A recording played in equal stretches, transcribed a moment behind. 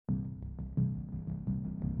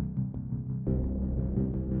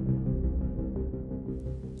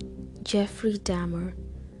Jeffrey Dahmer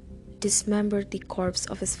dismembered the corpse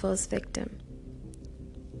of his first victim.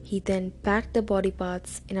 He then packed the body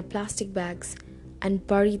parts in plastic bags and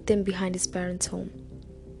buried them behind his parents' home.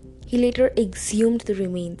 He later exhumed the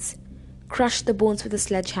remains, crushed the bones with a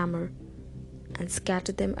sledgehammer, and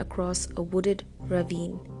scattered them across a wooded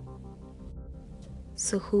ravine.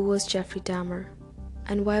 So who was Jeffrey Dahmer,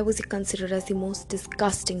 and why was he considered as the most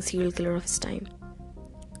disgusting serial killer of his time?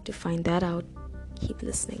 To find that out, keep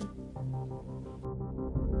listening.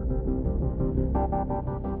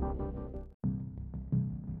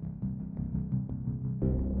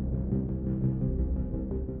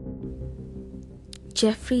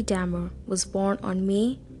 Jeffrey Dahmer was born on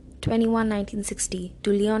May 21, 1960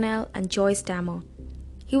 to Lionel and Joyce Dahmer.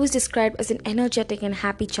 He was described as an energetic and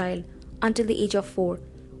happy child until the age of 4,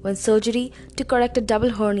 when surgery to correct a double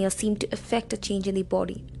hernia seemed to effect a change in the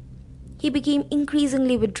body. He became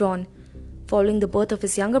increasingly withdrawn following the birth of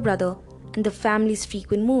his younger brother and the family's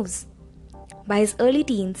frequent moves. By his early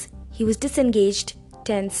teens, he was disengaged,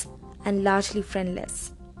 tense, and largely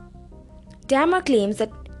friendless. Dahmer claims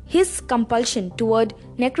that his compulsion toward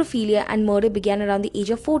necrophilia and murder began around the age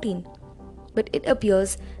of 14, but it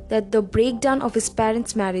appears that the breakdown of his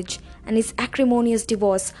parents' marriage and his acrimonious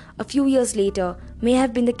divorce a few years later may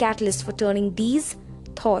have been the catalyst for turning these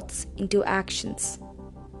thoughts into actions.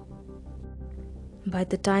 By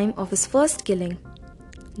the time of his first killing,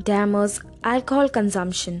 Dahmer's alcohol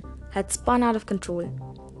consumption had spun out of control.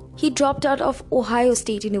 He dropped out of Ohio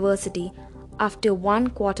State University after one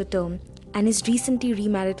quarter term, and his recently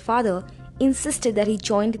remarried father insisted that he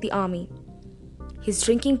joined the army. His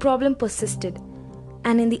drinking problem persisted,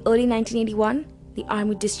 and in the early 1981, the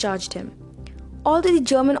army discharged him. Although the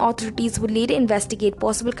German authorities would later investigate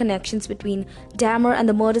possible connections between Dahmer and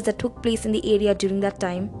the murders that took place in the area during that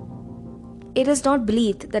time, it is not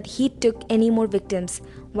believed that he took any more victims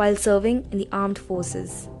while serving in the armed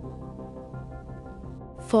forces.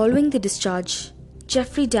 Following the discharge,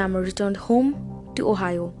 Jeffrey Dahmer returned home to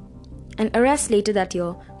Ohio. An arrest later that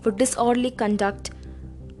year for disorderly conduct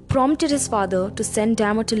prompted his father to send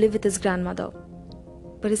Dahmer to live with his grandmother.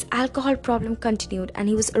 But his alcohol problem continued, and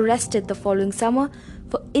he was arrested the following summer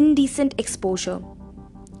for indecent exposure.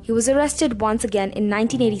 He was arrested once again in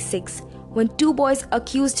 1986 when 2 boys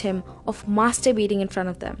accused him of masturbating in front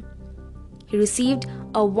of them. He received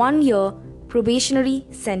a 1-year probationary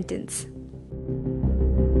sentence.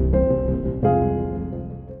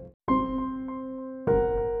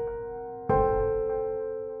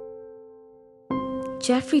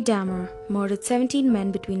 Jeffrey Dahmer murdered 17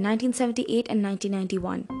 men between 1978 and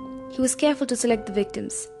 1991. He was careful to select the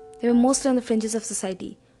victims. They were mostly on the fringes of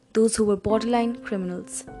society, those who were borderline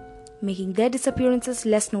criminals, making their disappearances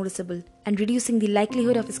less noticeable and reducing the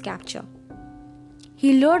likelihood of his capture.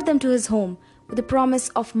 He lured them to his home with the promise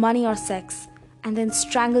of money or sex and then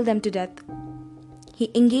strangled them to death.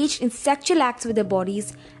 He engaged in sexual acts with their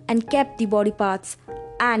bodies and kept the body parts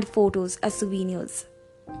and photos as souvenirs.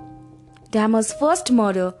 Dahmer's first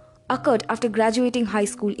murder occurred after graduating high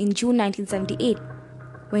school in June 1978,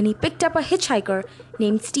 when he picked up a hitchhiker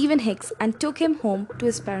named Stephen Hicks and took him home to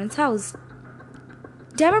his parents' house.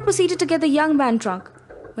 Dahmer proceeded to get the young man drunk.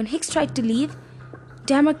 When Hicks tried to leave,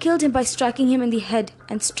 Dahmer killed him by striking him in the head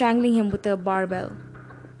and strangling him with a barbell.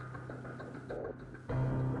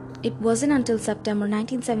 It wasn't until September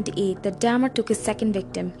 1978 that Dahmer took his second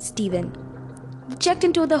victim, Stephen. They checked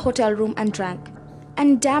into the hotel room and drank,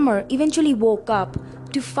 and Dahmer eventually woke up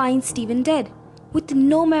to find Stephen dead, with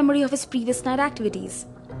no memory of his previous night activities.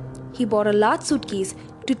 He bought a large suitcase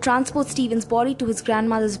to transport Stephen's body to his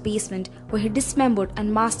grandmother's basement, where he dismembered and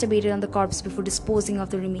masturbated on the corpse before disposing of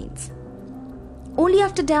the remains. Only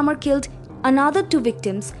after Dahmer killed another 2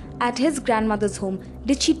 victims at his grandmother's home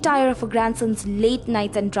did she tire of her grandson's late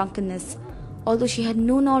nights and drunkenness, although she had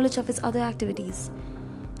no knowledge of his other activities.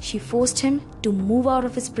 She forced him to move out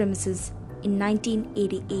of his premises in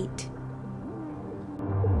 1988.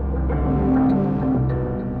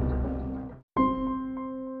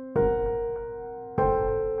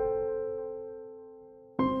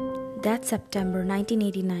 That September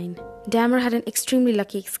 1989, Dahmer had an extremely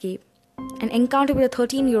lucky escape. An encounter with a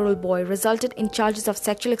 13-year-old boy resulted in charges of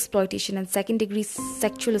sexual exploitation and second-degree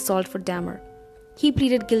sexual assault for Dahmer. He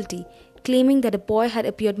pleaded guilty, claiming that the boy had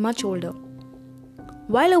appeared much older.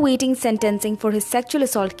 While awaiting sentencing for his sexual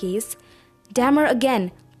assault case, Dahmer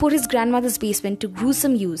again put his grandmother's basement to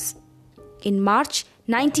gruesome use. In March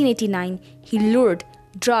 1989, he lured,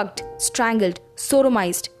 drugged, strangled,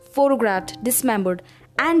 sodomized, photographed, dismembered,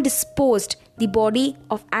 and disposed the body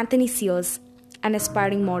of Anthony Sears, an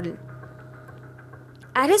aspiring model.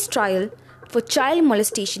 At his trial for child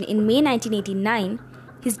molestation in May 1989,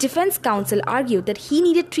 His defense counsel argued that he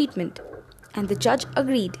needed treatment, and the judge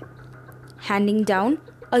agreed, handing down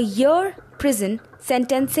a year prison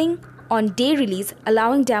sentencing on day release,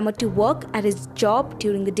 allowing Dahmer to work at his job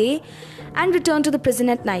during the day and return to the prison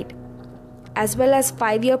at night, as well as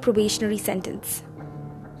 5-year probationary sentence.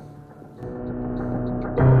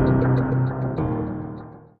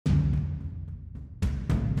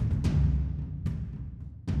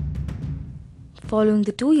 Following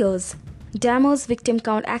the 2 years, Dahmer's victim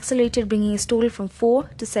count accelerated, bringing his total from 4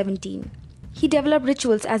 to 17. He developed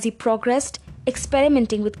rituals as he progressed,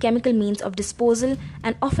 experimenting with chemical means of disposal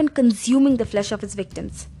and often consuming the flesh of his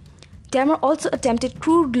victims. Dahmer also attempted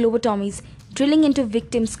crude lobotomies, drilling into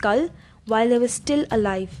victims' skull while they were still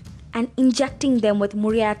alive and injecting them with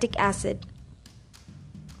muriatic acid.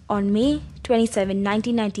 On May 27,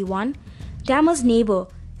 1991, Dahmer's neighbor,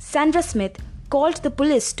 Sandra Smith, called the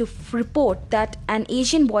police to report that an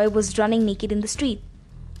Asian boy was running naked in the street.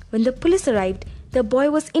 When the police arrived, the boy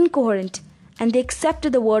was incoherent and they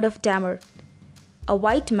accepted the word of Dahmer, a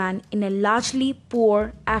white man in a largely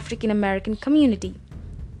poor African American community,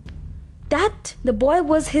 that the boy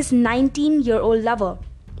was his 19-year-old lover.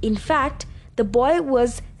 In fact, the boy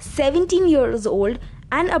was 17 years old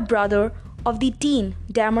and a brother of the teen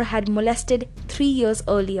Dahmer had molested 3 years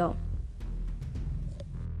earlier.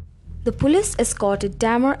 The police escorted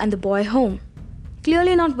Dahmer and the boy home.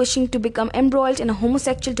 Clearly not wishing to become embroiled in a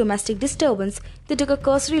homosexual domestic disturbance, they took a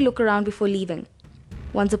cursory look around before leaving.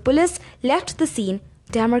 Once the police left the scene,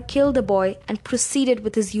 Dahmer killed the boy and proceeded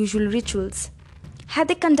with his usual rituals. Had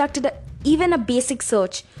they conducted even a basic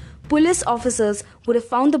search, police officers would have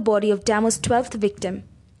found the body of Dahmer's 12th victim,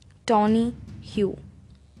 Tony Hugh.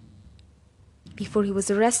 Before he was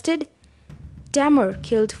arrested, Dahmer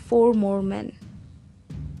killed 4 more men.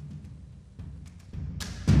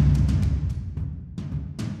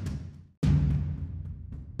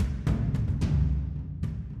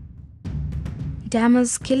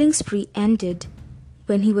 Dahmer's killing spree ended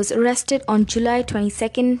when he was arrested on July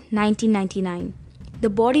 22, 1999. The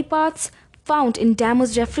body parts found in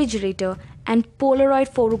Dahmer's refrigerator and Polaroid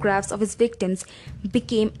photographs of his victims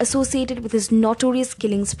became associated with his notorious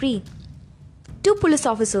killing spree. 2 police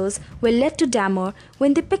officers were led to Dahmer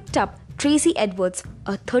when they picked up Tracy Edwards,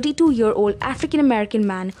 a 32-year-old African-American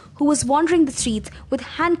man who was wandering the streets with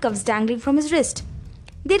handcuffs dangling from his wrist.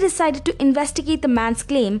 They decided to investigate the man's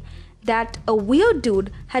claim that a weird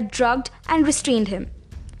dude had drugged and restrained him.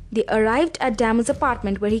 They arrived at Dahmer's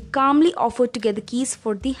apartment where he calmly offered to get the keys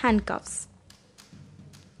for the handcuffs.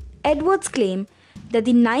 Edwards claimed that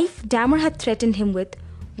the knife Dahmer had threatened him with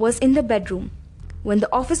was in the bedroom. When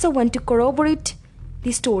the officer went to corroborate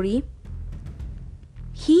the story,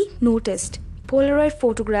 he noticed Polaroid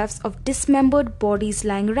photographs of dismembered bodies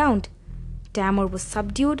lying around. Dahmer was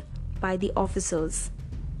subdued by the officers.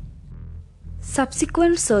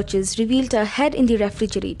 Subsequent searches revealed a head in the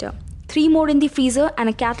refrigerator, 3 more in the freezer, and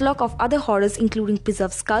a catalog of other horrors including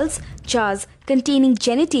preserved skulls, jars containing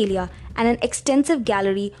genitalia, and an extensive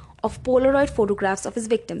gallery of Polaroid photographs of his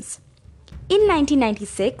victims. In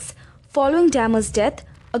 1996, following Dahmer's death,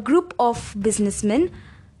 a group of businessmen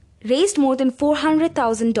raised more than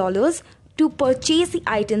 $400,000 to purchase the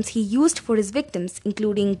items he used for his victims,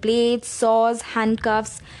 including blades, saws,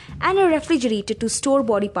 handcuffs, and a refrigerator to store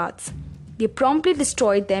body parts. They promptly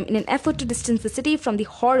destroyed them in an effort to distance the city from the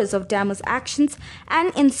horrors of Dahmer's actions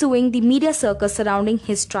and ensuing the media circus surrounding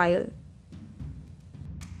his trial.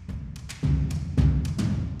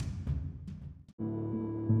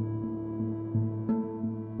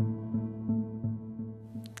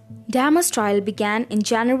 Dahmer's trial began in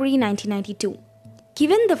January 1992.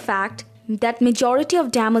 Given the fact that majority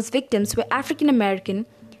of Dahmer's victims were African American,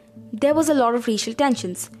 there was a lot of racial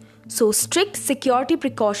tensions. So strict security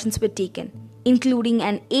precautions were taken, including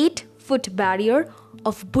an 8-foot barrier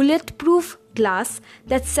of bulletproof glass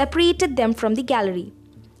that separated them from the gallery.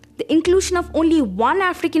 The inclusion of only 1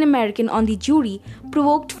 African American on the jury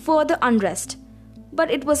provoked further unrest, but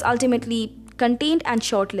it was ultimately contained and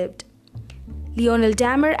short-lived. Lionel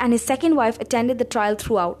Dahmer and his second wife attended the trial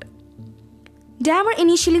throughout. Dahmer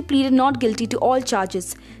initially pleaded not guilty to all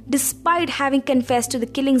charges. Despite having confessed to the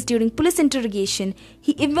killings during police interrogation,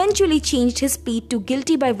 he eventually changed his plea to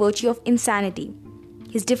guilty by virtue of insanity.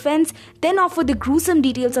 His defense then offered the gruesome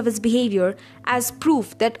details of his behavior as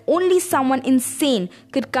proof that only someone insane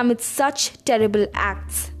could commit such terrible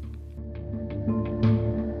acts.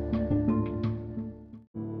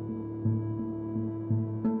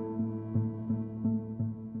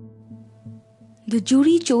 The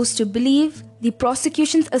jury chose to believe the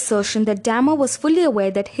prosecution's assertion that Dahmer was fully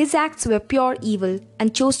aware that his acts were pure evil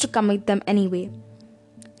and chose to commit them anyway.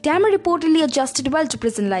 Dahmer reportedly adjusted well to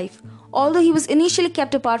prison life. Although he was initially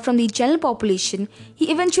kept apart from the general population,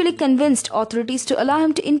 he eventually convinced authorities to allow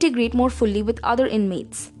him to integrate more fully with other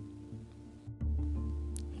inmates.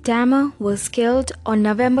 Dahmer was killed on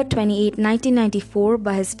November 28, 1994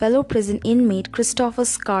 by his fellow prison inmate Christopher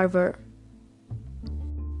Scarver.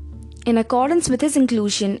 In accordance with his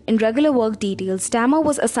inclusion in regular work details, Dahmer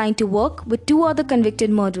was assigned to work with two other convicted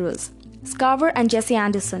murderers, Scarver and Jesse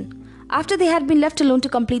Anderson. After they had been left alone to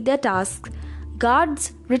complete their tasks,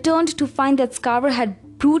 guards returned to find that Scarver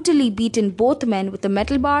had brutally beaten both men with a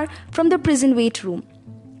metal bar from the prison weight room.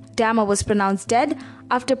 Dahmer was pronounced dead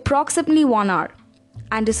after approximately 1 hour.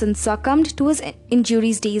 Anderson succumbed to his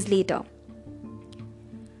injuries days later.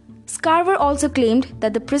 Scarver also claimed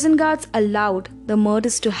that the prison guards allowed the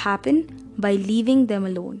murders to happen by leaving them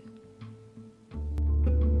alone.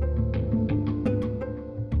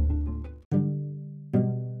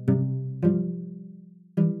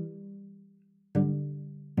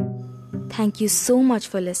 Thank you so much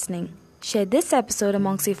for listening. Share this episode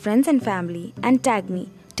amongst your friends and family and tag me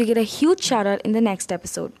to get a huge shout out in the next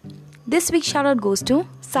episode. This week's shout out goes to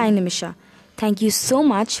Sai Nimisha. Thank you so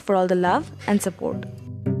much for all the love and support.